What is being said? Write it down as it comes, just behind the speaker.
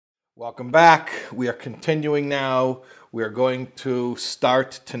Welcome back. We are continuing now. We are going to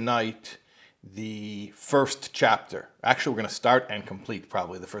start tonight the first chapter. Actually, we're going to start and complete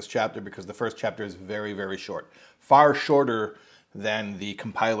probably the first chapter because the first chapter is very, very short. Far shorter than the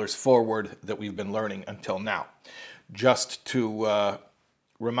compiler's foreword that we've been learning until now. Just to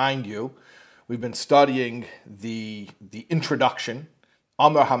remind you, we've been studying the introduction,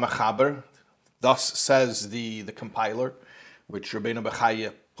 Amar HaMachaber, thus says the compiler, which Rabbeinu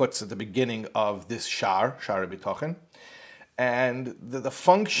Bechaya puts at the beginning of this Shar B'tochen. And the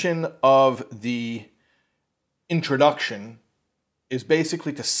function of the introduction is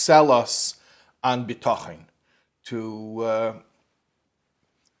basically to sell us on B'tochen, to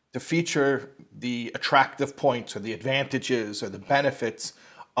feature the attractive points or the advantages or the benefits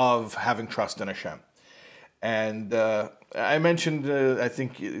of having trust in Hashem. And I mentioned, I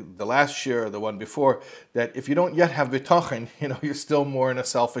think the last year or the one before, that if you don't yet have bitachon, you're still more in a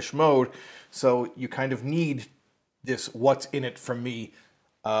selfish mode. So you kind of need this "what's in it for me"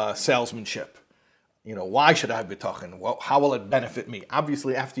 salesmanship. Why should I have bitachon? Well, how will it benefit me?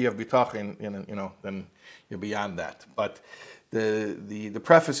 Obviously, after you have bitachon, then you're beyond that. But the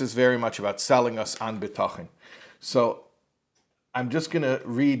preface is very much about selling us on bitachon. So I'm just going to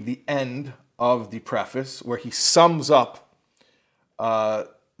read the end of the preface, where he sums up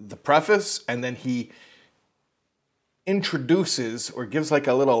the preface, and then he introduces or gives like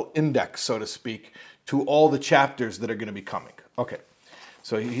a little index, so to speak, to all the chapters that are going to be coming. Okay,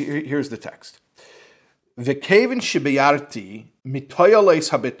 so here's the text. V'keven shebiyarti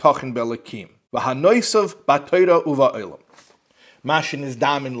mitoyales habetochen belakim v'hanoisav batoira uva olam mashin is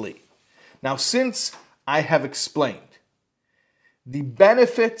damin li. Now, since I have explained the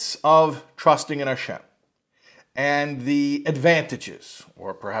benefits of trusting in Hashem and the advantages,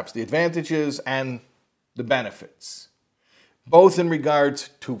 or perhaps the advantages and the benefits, both in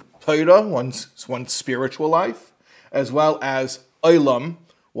regards to Torah, one's spiritual life, as well as Olam,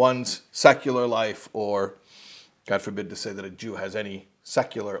 one's secular life, or God forbid to say that a Jew has any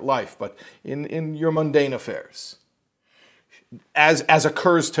secular life, but in your mundane affairs, as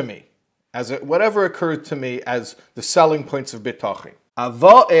occurs to me, whatever occurred to me as the selling points of bitachon.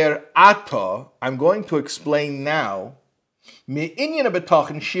 Avo'er ata, I'm going to explain now, me'inyan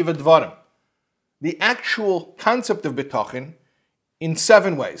bitachon shiva dvarim, the actual concept of bitachon in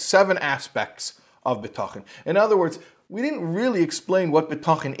 7 ways, 7 aspects of bitachon. In other words, we didn't really explain what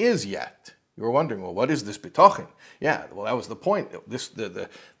bitachon is yet. You were wondering, well, what is this bitachon? Yeah, well, that was the point.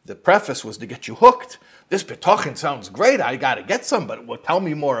 The preface was to get you hooked. This bitachon sounds great. I got to get some, but tell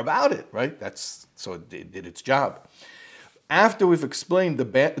me more about it, right? So it did its job. After we've explained the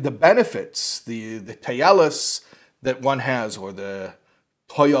benefits, the tayalis that one has, or the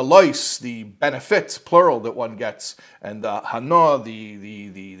toyalois, the benefits, plural, that one gets, and the hana,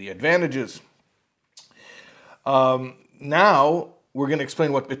 the advantages. Now we're going to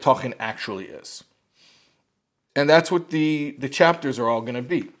explain what bitachon actually is. And that's what the chapters are all going to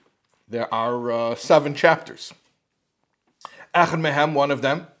be. There are 7 chapters. Echad mehem, one of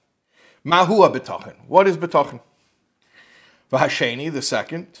them. Mahu bitachon. What is bitachon? V'hasheni, the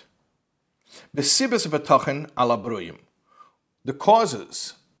second. B'sibas bitachon ala bruyim. The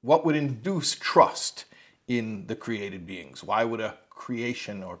causes, what would induce trust in the created beings? Why would a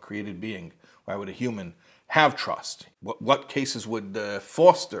creation or created being, why would a human have trust? What cases would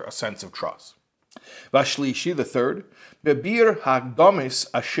foster a sense of trust? Vashlishi, the third, Bebir hagdomis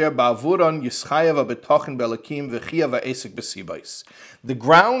asher ba'avuran yischayev betochen belakim v'chia v'esek b'sibais. The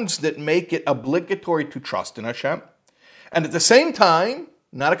grounds that make it obligatory to trust in Hashem, and at the same time,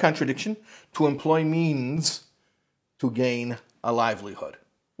 not a contradiction, to employ means to gain a livelihood.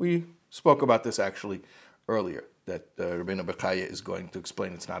 We spoke about this actually earlier, that Rabbeinu Bechaya is going to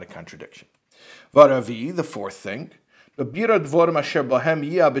explain it's not a contradiction. Varavi, the fourth thing, the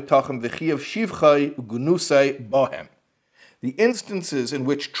instances in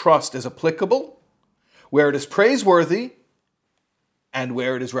which trust is applicable, where it is praiseworthy, and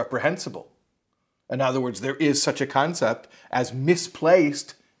where it is reprehensible. In other words, there is such a concept as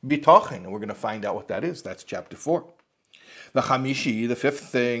misplaced bitachon, and we're going to find out what that is. That's chapter 4. The chamishi, the fifth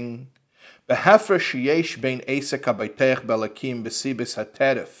thing, the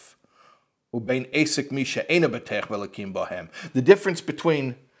difference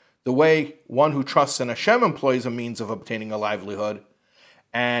between the way one who trusts in Hashem employs a means of obtaining a livelihood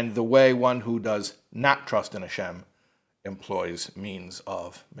and the way one who does not trust in Hashem employs means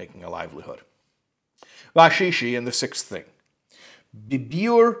of making a livelihood. Vashishi, and the sixth thing.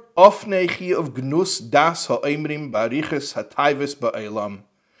 Bibiur ofnechi of gnus das ha'emrim bariches hatayvis ba'elam.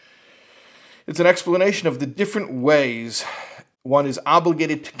 It's an explanation of the different ways one is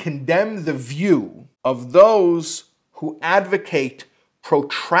obligated to condemn the view of those who advocate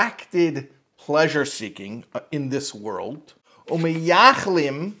protracted pleasure seeking in this world,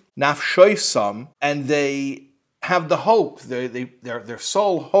 umeyachlim nafshoisam, and they have the hope, their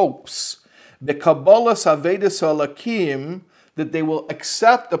soul hopes, bekabolas avedis alakim, that they will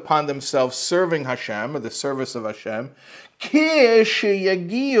accept upon themselves serving Hashem, or the service of Hashem,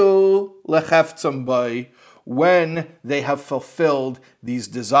 when they have fulfilled these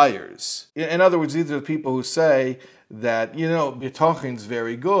desires. In other words, these are the people who say that, bitochin is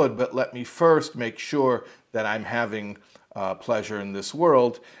very good, but let me first make sure that I'm having pleasure in this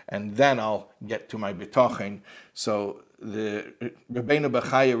world, and then I'll get to my bitochin. So the Rabbeinu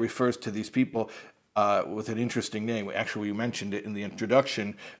Bechaya refers to these people with an interesting name. Actually, we mentioned it in the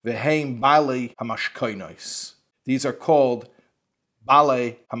introduction. V'heim balei hamashkoinos. These are called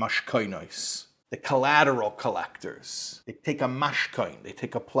balei hamashkoinos, the collateral collectors. They take a mashkoin, they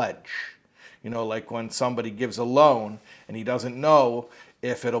take a pledge. Like when somebody gives a loan and he doesn't know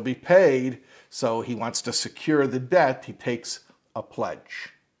if it'll be paid, so he wants to secure the debt, he takes a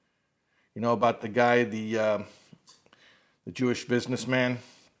pledge. You know about the guy, the Jewish businessman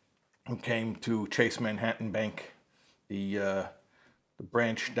who came to Chase Manhattan Bank, the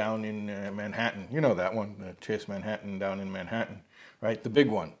branch down in Manhattan. You know that one, Chase Manhattan down in Manhattan, right? The big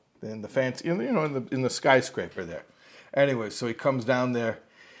one, in the fancy, in the skyscraper there. Anyway, so he comes down there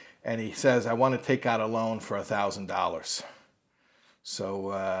and he says, I want to take out a loan for $1,000.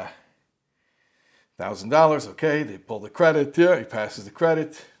 So $1,000, okay, they pull the credit, yeah, he passes the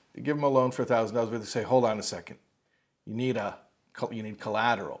credit, they give him a loan for $1,000, but they say, hold on a second, you need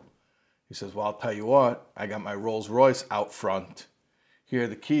collateral. He says, well, I'll tell you what, I got my Rolls Royce out front, here are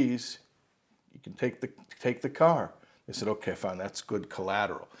the keys, you can take the car. They said, okay, fine, that's good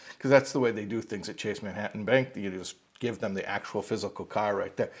collateral. Because that's the way they do things at Chase Manhattan Bank, you just give them the actual physical car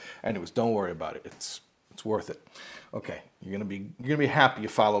right there. Anyways, don't worry about it, it's worth it. Okay, you're gonna be happy you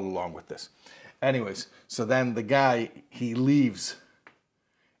followed along with this. Anyways, so then the guy, he leaves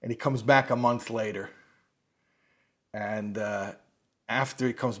and he comes back a month later. And after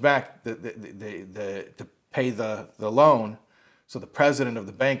he comes back to pay the loan, so the president of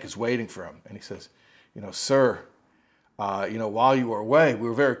the bank is waiting for him. And he says, sir, while you were away, we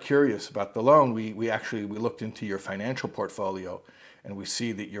were very curious about the loan. We looked into your financial portfolio and we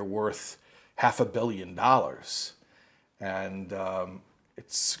see that you're worth $500 million. And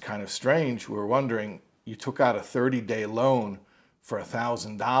it's kind of strange. We were wondering, you took out a 30-day loan for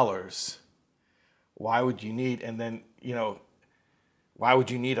 $1,000. Why would you need, why would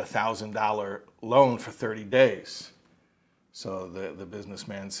you need a $1,000 loan for 30 days? So the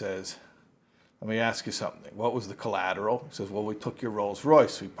businessman says, let me ask you something. What was the collateral? He says, well, we took your Rolls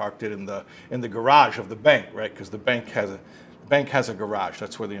Royce. We parked it in the garage of the bank, right? Because the bank has a garage.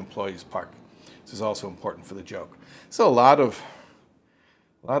 That's where the employees park. This is also important for the joke. So a lot of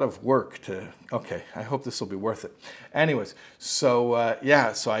work to, okay, I hope this will be worth it. Anyways, so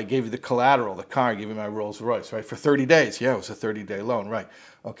so I gave you the collateral, the car, I gave you my Rolls Royce, right, for 30 days. Yeah, it was a 30-day loan, right,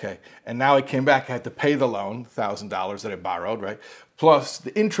 okay. And now I came back, I had to pay the loan, $1,000 that I borrowed, right, plus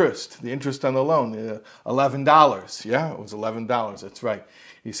the interest on the loan, $11. Yeah, it was $11, that's right.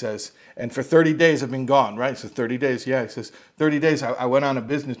 He says, and for 30 days I've been gone, right, so 30 days, yeah, he says, 30 days I went on a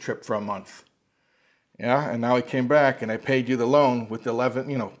business trip for a month. Yeah, and now I came back and I paid you the loan with the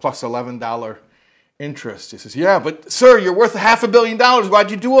plus $11 interest. He says, yeah, but sir, you're worth $500 million.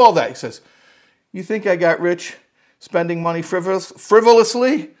 Why'd you do all that? He says, you think I got rich spending money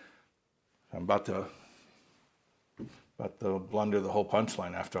frivolously? I'm about to blunder the whole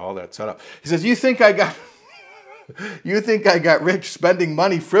punchline after all that setup. He says, you think I got rich spending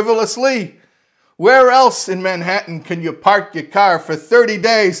money frivolously? Where else in Manhattan can you park your car for 30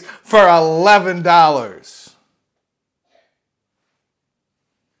 days for $11?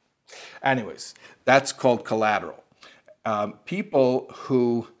 Anyways, that's called collateral. People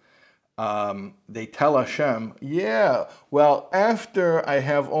who, they tell Hashem, yeah, well, after I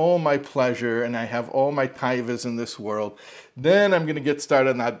have all my pleasure and I have all my taivas in this world, then I'm going to get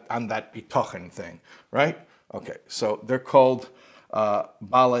started on that bitochin thing, right? Okay, so they're called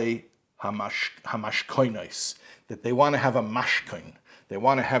balei hamashkoinos, that they want to have a mashkoin. They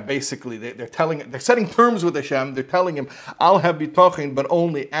want to have basically, they're setting terms with Hashem. They're telling him, I'll have bitochin, but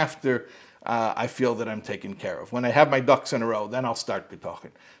only after I feel that I'm taken care of. When I have my ducks in a row, then I'll start bitochin.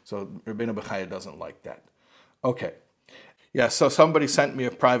 So Rabbeinu Bechaya doesn't like that. Okay. Yeah, so somebody sent me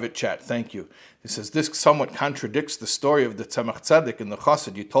a private chat. Thank you. He says, this somewhat contradicts the story of the Tzemach Tzedek and the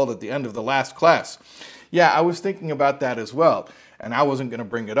Chassid you told at the end of the last class. Yeah, I was thinking about that as well. And I wasn't going to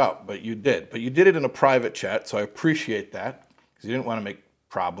bring it up, but you did. But you did it in a private chat, so I appreciate that. because he didn't want to make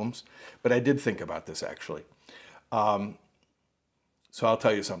problems. But I did think about this, actually. So I'll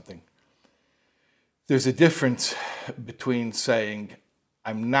tell you something. There's a difference between saying,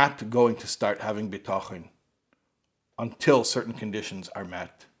 I'm not going to start having bitachon until certain conditions are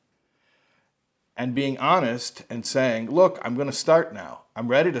met, and being honest and saying, look, I'm going to start now. I'm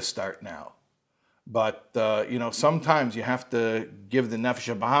ready to start now. But, sometimes you have to give the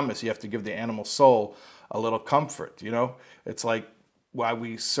nefesh habahamis, you have to give the animal soul a little comfort, It's like why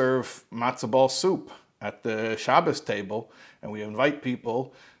we serve matzah ball soup at the Shabbos table, and we invite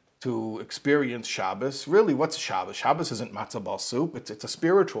people to experience Shabbos. Really, what's Shabbos? Shabbos isn't matzah ball soup. It's a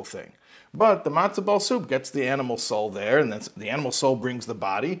spiritual thing. But the matzah ball soup gets the animal soul there, and then the animal soul brings the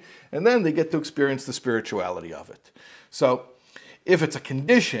body, and then they get to experience the spirituality of it. So if it's a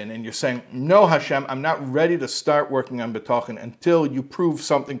condition and you're saying, no, Hashem, I'm not ready to start working on bitachon until you prove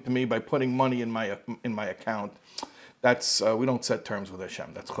something to me by putting money in my account, that's we don't set terms with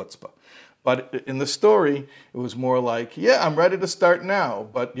Hashem. That's chutzpah. But in the story, it was more like, yeah, I'm ready to start now.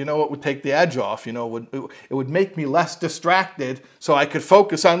 But you know what would take the edge off? It would make me less distracted so I could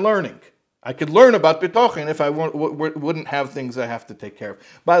focus on learning. I could learn about bitachon if I wouldn't have things I have to take care of.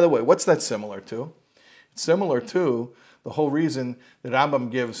 By the way, what's that similar to? It's similar to the whole reason that Rambam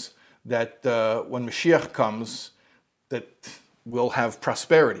gives that when Mashiach comes, that we'll have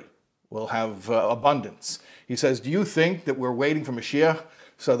prosperity, we'll have abundance. He says, do you think that we're waiting for Mashiach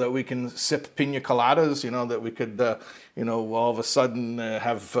so that we can sip pina coladas, that we could, all of a sudden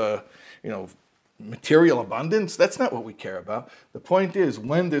have, material abundance? That's not what we care about. The point is,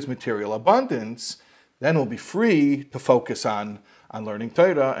 when there's material abundance, then we'll be free to focus on learning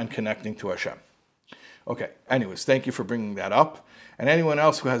Torah and connecting to Hashem. Okay, anyways, thank you for bringing that up. And anyone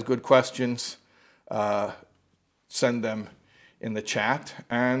else who has good questions, send them in the chat.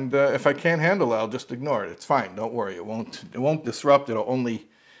 And if I can't handle it, I'll just ignore it. It's fine, don't worry. It won't disrupt, it'll only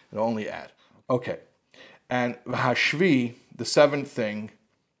add. Okay, and Hashvi, the seventh thing,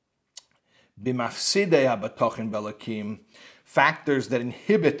 b'mafsidei habatochen belakim, factors that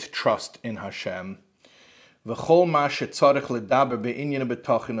inhibit trust in Hashem, v'chol ma shetzarich ledaber be'inyan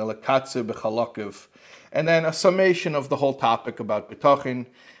betochen elakatze b'chalakiv, and then a summation of the whole topic about bitachon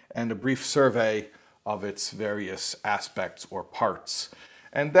and a brief survey of its various aspects or parts.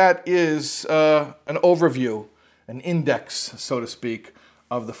 And that is an overview, an index, so to speak,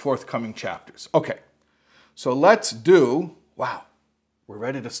 of the forthcoming chapters. Okay, so let's do, we're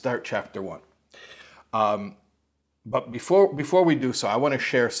ready to start chapter 1. But before we do so, I want to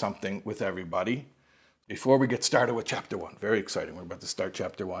share something with everybody before we get started with chapter 1. Very exciting, we're about to start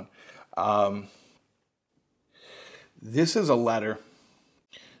chapter 1. This is a letter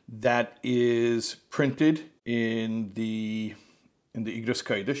that is printed in the Igros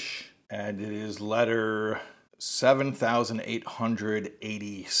Kodesh, and it is letter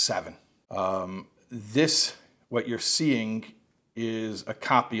 7,887. This, what you're seeing, is a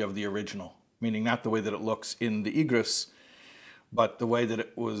copy of the original, meaning not the way that it looks in the Igros, but the way that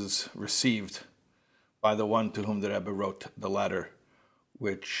it was received by the one to whom the Rebbe wrote the letter,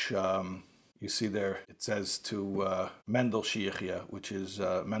 which you see there, it says to Mendel Shiachia, which is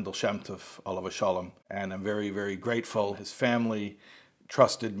Mendel Shem Tov, Olav Shalom. And I'm very, very grateful. His family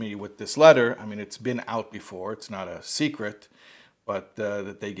trusted me with this letter. I mean, it's been out before. It's not a secret, but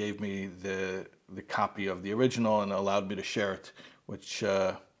that they gave me the copy of the original and allowed me to share it, which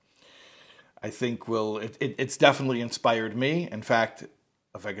I think it's definitely inspired me. In fact,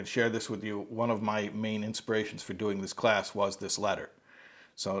 if I can share this with you, one of my main inspirations for doing this class was this letter.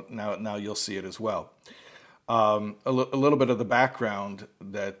 So now you'll see it as well. A little bit of the background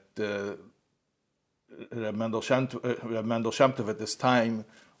that Mendel Shem Tov at this time,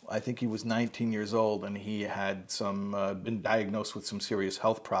 I think he was 19 years old, and he had been diagnosed with some serious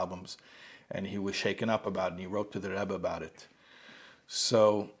health problems, and he was shaken up about it, and he wrote to the Rebbe about it.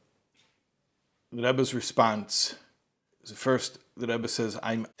 So the Rebbe's response is, first, the Rebbe says,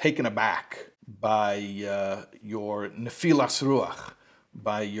 I'm taken aback by your nefilas ruach,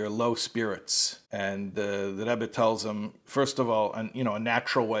 by your low spirits. And the Rebbe tells him, first of all, a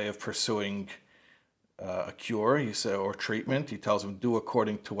natural way of pursuing a cure, he said, or treatment. He tells him, do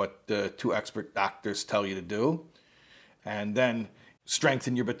according to what the 2 expert doctors tell you to do, and then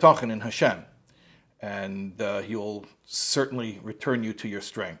strengthen your bitachon in Hashem, and he will certainly return you to your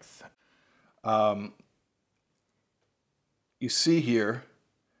strength. You see here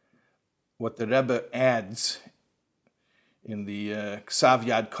what the Rebbe adds in the Ksav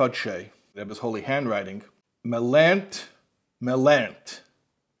Yad Kodshe, Rebbe's holy handwriting. Melernt.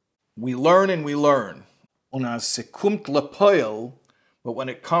 We learn and we learn. Und as se kommt lepoil, But when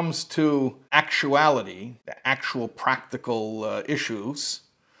it comes to actuality, the actual practical issues,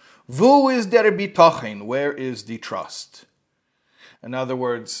 wo is der bitachon? Where is the trust? In other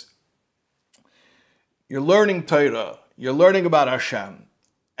words, you're learning Torah, you're learning about Hashem,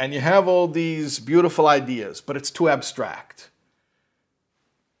 and you have all these beautiful ideas, but it's too abstract.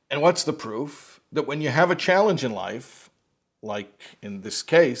 And what's the proof? That when you have a challenge in life, like in this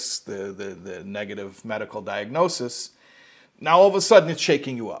case, the negative medical diagnosis, now all of a sudden it's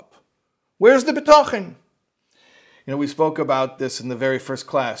shaking you up. Where's the bitachon? You know, we spoke about this in the very first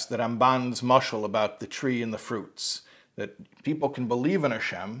class, that Ramban's mashal about the tree and the fruits. That people can believe in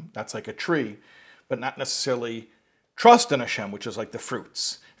Hashem, that's like a tree, but not necessarily trust in Hashem, which is like the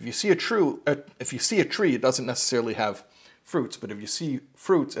fruits. If you see a tree, it doesn't necessarily have fruits, but if you see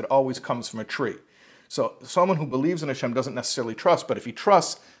fruits, it always comes from a tree. So someone who believes in Hashem doesn't necessarily trust, but if he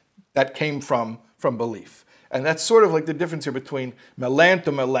trusts, that came from belief. And that's sort of like the difference here between melant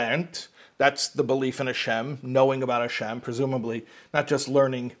to melant. That's the belief in Hashem, knowing about Hashem, presumably not just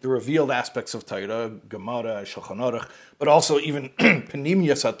learning the revealed aspects of Torah, Gemara, Shulchan Aruch, but also even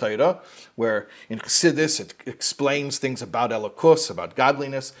Panimius HaTorah, where in Chassidus it explains things about Elokus, about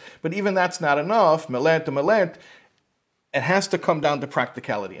godliness. But even that's not enough, melant to melant. It has to come down to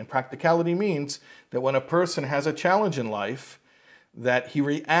practicality. And practicality means that when a person has a challenge in life, that he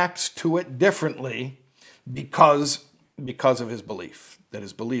reacts to it differently because of his belief, that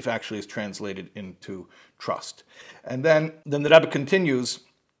his belief actually is translated into trust. And then the Rebbe continues,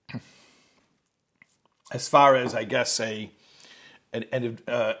 as far as I guess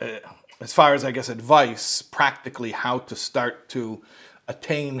advice, practically how to start to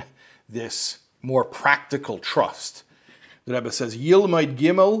attain this more practical trust. The Rebbe says, Yilmaid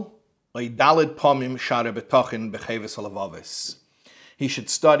Gimel Daled Pamim Shara Betachin Becheves Halavavis. He should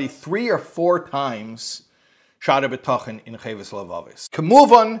study 3 or 4 times Shara Betachin in Cheves Halavavis.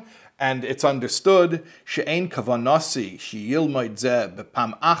 Kemuvan, and it's understood, She'ein Kavanasi Sheyilmaid Zeh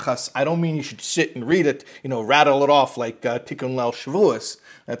Bepam Achas. I don't mean you should sit and read it, rattle it off like Tikkun Leil Shavuos.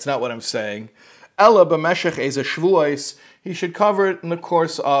 That's not what I'm saying. Ella B'meshech Eze Shavuos. He should cover it in the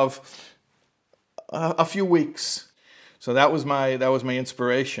course of a few weeks. So that was my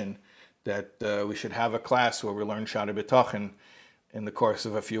inspiration, that we should have a class where we learn Shara Betachin in the course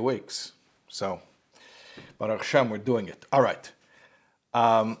of a few weeks. So, Baruch Hashem, we're doing it. All right.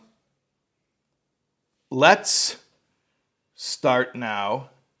 Let's start now.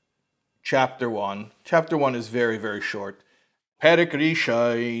 Chapter 1. Chapter 1 is very, very short. Perek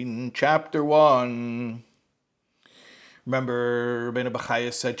Rishon, Chapter 1. Remember, Rabbeinu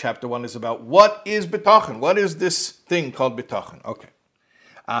Bachaya said chapter 1 is about what is bitachon? What is this thing called bitachon? Okay.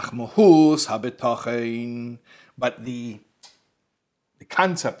 Ach mohus ha-bitachon. But the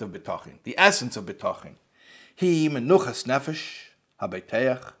concept of bitachon, the essence of bitachon, hi menuchas nefesh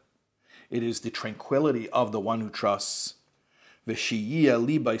ha-beteach. It is the tranquility of the one who trusts. V'shiyiyah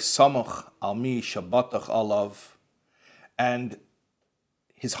libay samoch al mi shabatach alav. And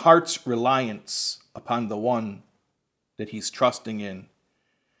his heart's reliance upon the one that he's trusting in.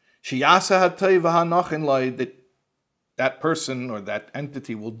 That person or that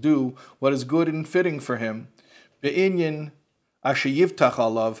entity will do what is good and fitting for him. In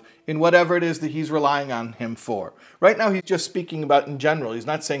whatever it is that he's relying on him for. Right now he's just speaking about in general. He's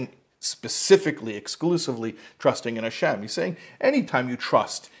not saying specifically, exclusively trusting in Hashem. He's saying anytime you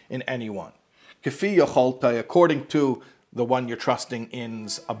trust in anyone. According to the one you're trusting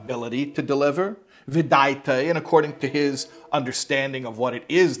in's ability to deliver. Vidaita, and according to his understanding of what it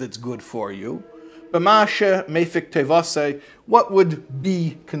is that's good for you. B'mashe mefik tevase, what would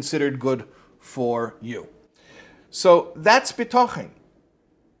be considered good for you. So that's bitachon.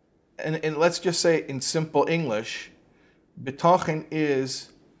 And let's just say in simple English, bitachon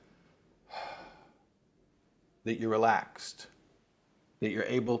is that you're relaxed, that you're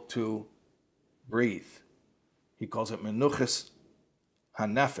able to breathe. He calls it menuchas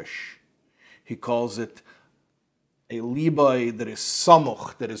hanefesh. He calls it a libay that is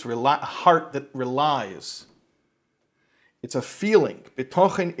samuch, that is a heart that relies. It's a feeling.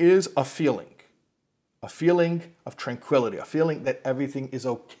 Bitachon is a feeling of tranquility, a feeling that everything is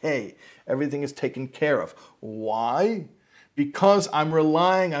okay, everything is taken care of. Why? Because I'm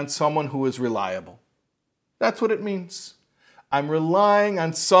relying on someone who is reliable. That's what it means. I'm relying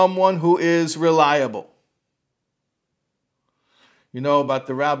on someone who is reliable. You know about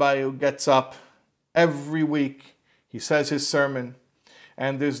the rabbi who gets up every week, he says his sermon,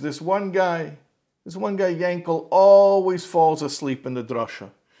 and there's this one guy, Yankel, always falls asleep in the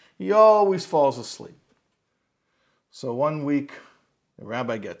drasha. He always falls asleep. So one week, the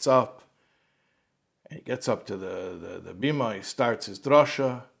rabbi gets up, And he gets up to the bima, he starts his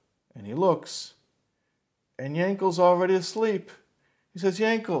drasha, and he looks, and Yankel's already asleep. He says,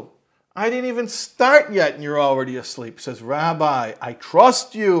 Yankel, I didn't even start yet, and you're already asleep. He says, Rabbi, I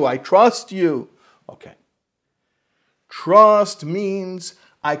trust you, I trust you. Okay. Trust means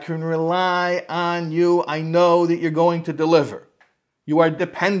I can rely on you. I know that you're going to deliver. You are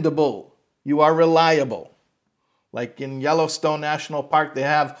dependable. You are reliable. Like in Yellowstone National Park, they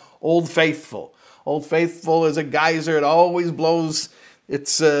have Old Faithful. Old Faithful is a geyser. It always blows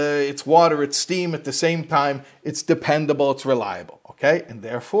its water, its steam at the same time. It's dependable. It's reliable. Okay? And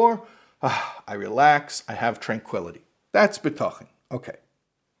therefore, I relax. I have tranquility. That's bitachon. Okay.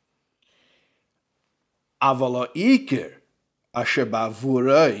 Avala ikir asher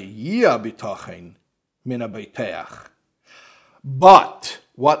ba'avurei yia bitachon min habeiteach. But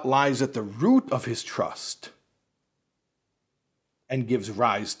what lies at the root of his trust and gives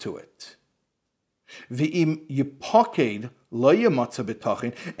rise to it? V'im yipoked lo yamatza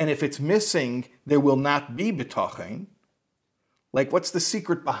bitachon, and if it's missing, there will not be bitachon. Like, what's the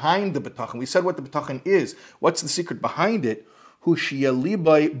secret behind the bitachon? We said what the bitachon is. What's the secret behind it? Hu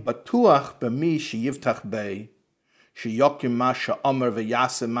sheyalibay batuach b'mi sheyivtach bei sheyokim masha amar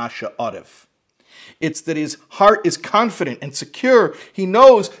v'yaseh masha arif. It's that his heart is confident and secure. He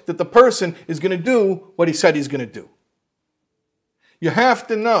knows that the person is going to do what he said he's going to do. You have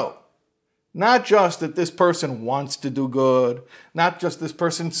to know, not just that this person wants to do good, not just this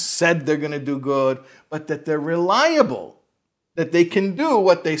person said they're going to do good, but that they're reliable, that they can do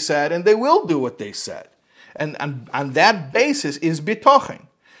what they said and they will do what they said. And on that basis is bitachon.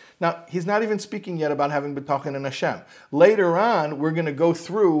 Now, he's not even speaking yet about having bitachon in Hashem. Later on, we're going to go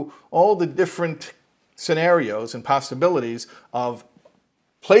through all the different scenarios and possibilities of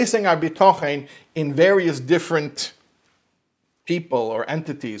placing our bitachon in various different people or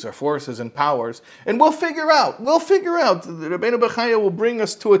entities or forces and powers, and we'll figure out. Rabbeinu Bechaya will bring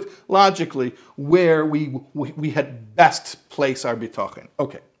us to it logically where we had best place our bitachon.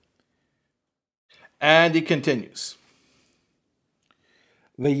 Okay. And he continues.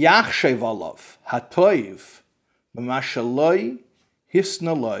 V'yachshev alav hatoiv b'mashaloi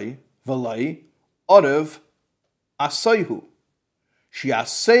hisnaloi v'loi orev asayhu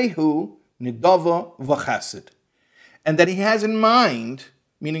shiasehu nidava v'chassid. And that he has in mind,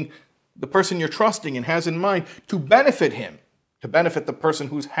 meaning the person you're trusting in has in mind, to benefit him, to benefit the person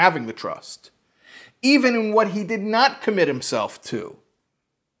who's having the trust, even in what he did not commit himself to,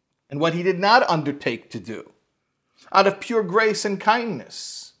 and what he did not undertake to do, out of pure grace and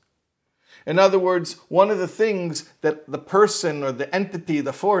kindness. In other words, one of the things that the person or the entity,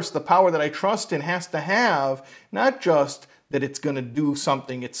 the force, the power that I trust in has to have, not just that it's going to do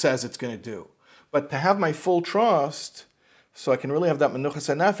something it says it's going to do, but to have my full trust, so I can really have that menuchas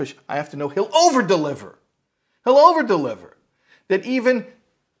hanefesh, I have to know he'll over-deliver. He'll over-deliver. That even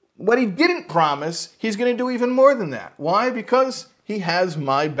what he didn't promise, he's going to do even more than that. Why? Because he has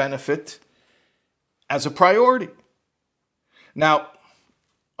my benefit as a priority. Now,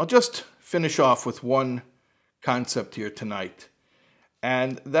 I'll just finish off with one concept here tonight,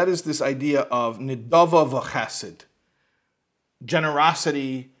 and that is this idea of nidava v'chesed,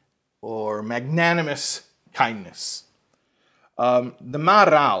 generosity or magnanimous kindness. The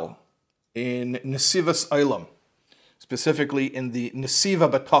Maharal in Nesivas Olam, specifically in the Nesiva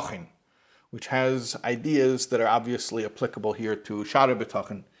Bitachon, which has ideas that are obviously applicable here to Shara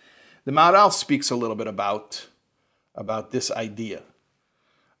Bitachon, the Maharal speaks a little bit about this idea,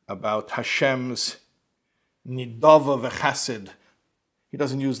 about Hashem's nidava v'chesed. He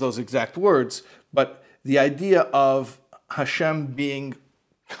doesn't use those exact words, but the idea of Hashem being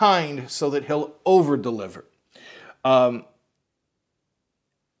kind so that he'll over-deliver.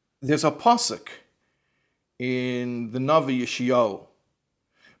 There's a pasuk in the Navi Yeshayahu,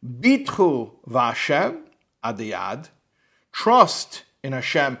 Bitchu v'Hashem adiyad, trust in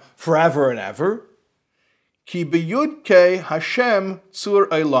Hashem forever and ever, Ki b'Yud-Kei Hashem tzur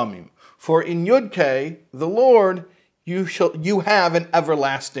eilamim, for in Yud-Kei, the Lord, you have an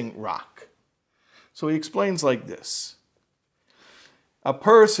everlasting rock. So he explains like this. A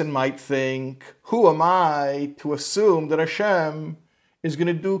person might think, who am I to assume that Hashem is going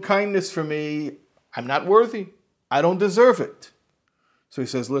to do kindness for me? I'm not worthy. I don't deserve it. So he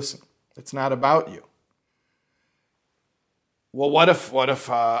says, listen, it's not about you. Well, what if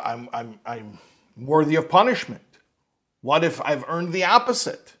I'm worthy of punishment? What if I've earned the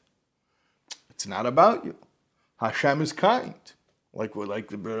opposite? It's not about you. Hashem is kind. Like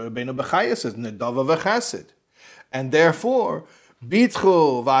Rabbeinu Bechaya says, Nedava v'chesed. And therefore,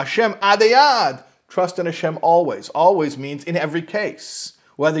 Bitchu v'Hashem adayad, trust in Hashem always. Always means in every case.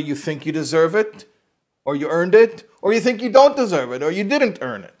 Whether you think you deserve it, or you earned it, or you think you don't deserve it, or you didn't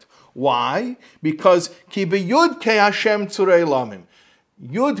earn it. Why? Because ki b'yud ke Hashem tzurei lamim.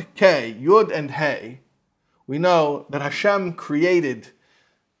 Yud ke, Yud and He, we know that Hashem created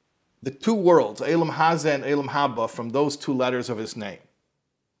the two worlds, Elam Hazeh and Elam Haba, from those two letters of His name.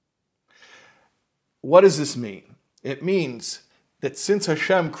 What does this mean? It means that since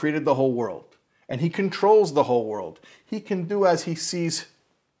Hashem created the whole world, and He controls the whole world, He can do as He sees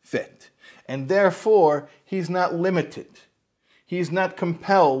fit. And therefore, He's not limited. He's not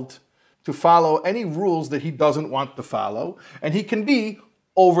compelled to follow any rules that He doesn't want to follow, and He can be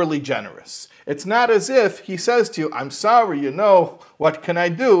overly generous. It's not as if He says to you, I'm sorry, what can I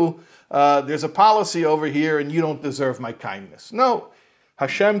do? There's a policy over here and you don't deserve my kindness. No,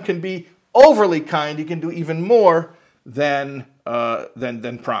 Hashem can be overly kind. He can do even more than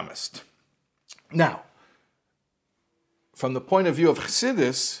promised. Now, from the point of view of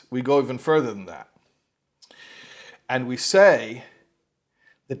Chassidus, we go even further than that. And we say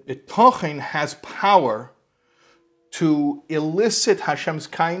that Bitochen has power to elicit Hashem's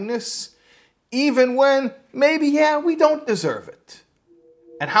kindness even when maybe, we don't deserve it.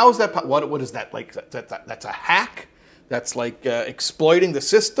 And how is that? What is that? Like that's a hack? That's like exploiting the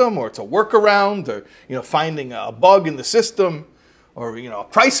system, or it's a workaround, or finding a bug in the system, or a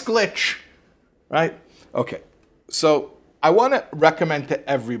price glitch, right? Okay, so I want to recommend to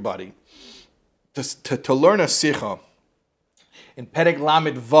everybody to learn a sicha in Perek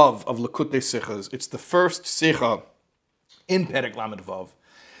Lamed Vav of Likutei Sichos. It's the first sicha in Perek Lamed Vav,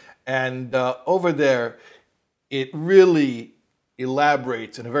 and over there, it really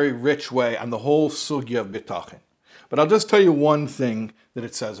elaborates in a very rich way on the whole sugya of bitachon. But I'll just tell you one thing that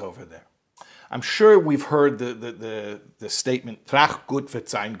it says over there. I'm sure we've heard the statement, Trach gut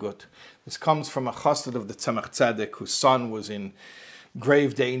v'tzayin gut. This comes from a chassid of the Tzemach Tzedek, whose son was in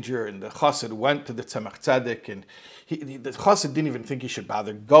grave danger, and the chassid went to the Tzemach Tzedek, and the chassid didn't even think he should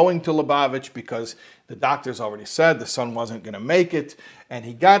bother going to Lubavitch because the doctors already said the son wasn't going to make it, and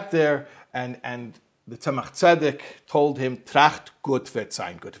he got there, and the Tzemach Tzedek told him, Tracht gut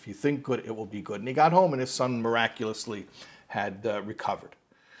v'tzayin gut. If you think good, it will be good. And he got home, and his son miraculously had recovered.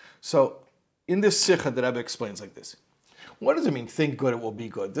 So, in this sikha, the Rebbe explains like this. What does it mean, think good, it will be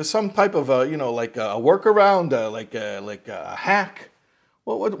good? There's some type of, like a workaround, like a hack.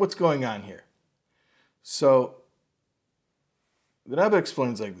 What's going on here? So, the Rebbe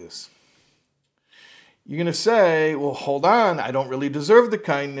explains like this. You're going to say, well, hold on, I don't really deserve the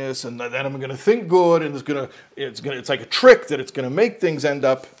kindness, and then I'm going to think good, and it's like a trick that it's going to make things end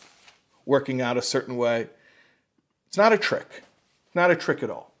up working out a certain way. It's not a trick. It's not a trick at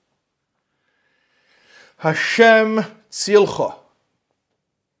all. Hashem tzilcha,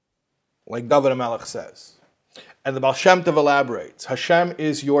 like David HaMelech says. And the Baal Shem Tov elaborates, Hashem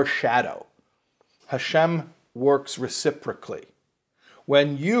is your shadow. Hashem works reciprocally.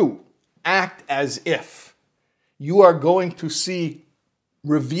 When you act as if you are going to see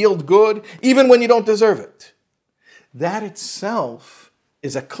revealed good, even when you don't deserve it, that itself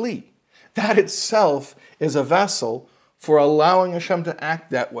is a kli. That itself is a vessel for allowing Hashem to act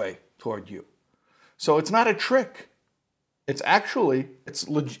that way toward you. So it's not a trick. It's actually, it's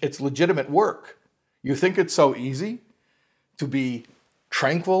legitimate work. You think it's so easy to be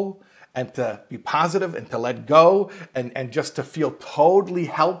tranquil and to be positive and to let go and just to feel totally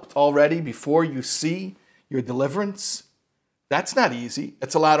helped already before you see your deliverance? That's not easy.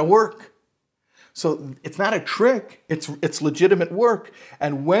 It's a lot of work. So it's not a trick. It's legitimate work.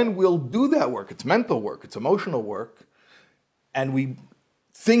 And when we'll do that work, it's mental work, it's emotional work, and we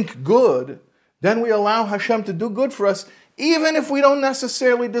think good, then we allow Hashem to do good for us, even if we don't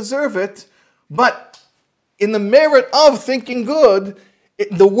necessarily deserve it. But in the merit of thinking good,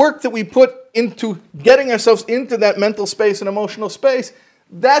 the work that we put into getting ourselves into that mental space and emotional space,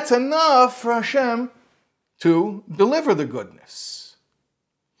 that's enough for Hashem to deliver the goodness.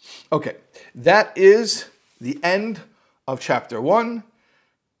 Okay, that is the end of chapter 1.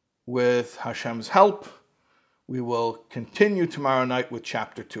 With Hashem's help, we will continue tomorrow night with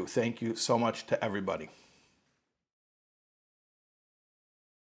chapter 2. Thank you so much to everybody.